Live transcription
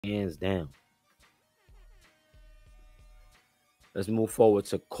hands down. Let's move forward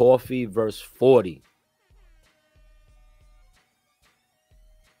to Coffee versus 40.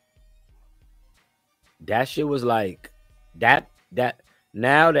 That shit was like that.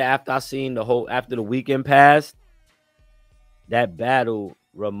 Now that after I seen after the weekend passed, that battle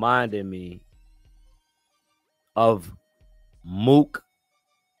reminded me of Mook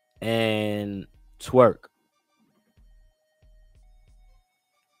and Twerk.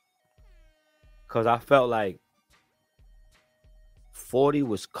 Cause I felt like 40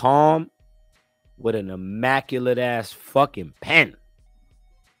 was calm with an immaculate ass fucking pen.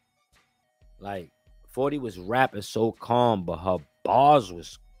 Like 40 was rapping so calm, but her bars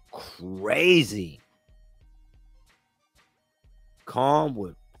was crazy. Calm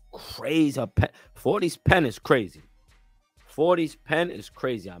with crazy. Her pen, 40's pen is crazy. 40's pen is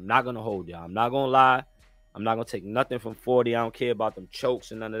crazy. I'm not gonna hold y'all. I'm not gonna lie. I'm not gonna take nothing from 40. I don't care about them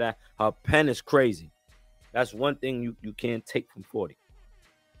chokes and none of that. Her pen is crazy. That's one thing you can't take from 40.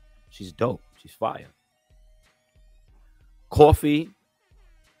 She's dope. She's fire. Coffee,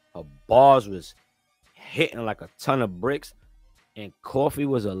 her bars was hitting like a ton of bricks, and Coffee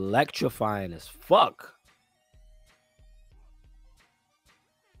was electrifying as fuck.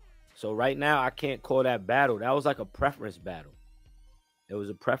 So right now, I can't call that battle. That was like a preference battle. It was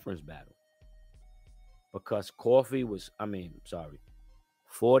a preference battle. Because Coffee was,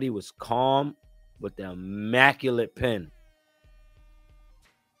 40 was calm with the immaculate pen.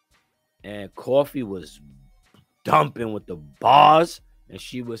 And Coffee was dumping with the bars, and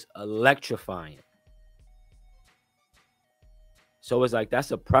she was electrifying. So it's like,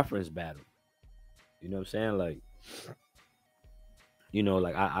 that's a preference battle. You know what I'm saying? Like, you know,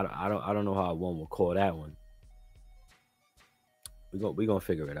 like I don't know how one will call that one. We gonna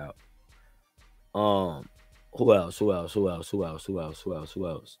figure it out. Who else?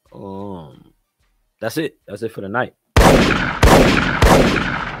 That's it. That's it for the night.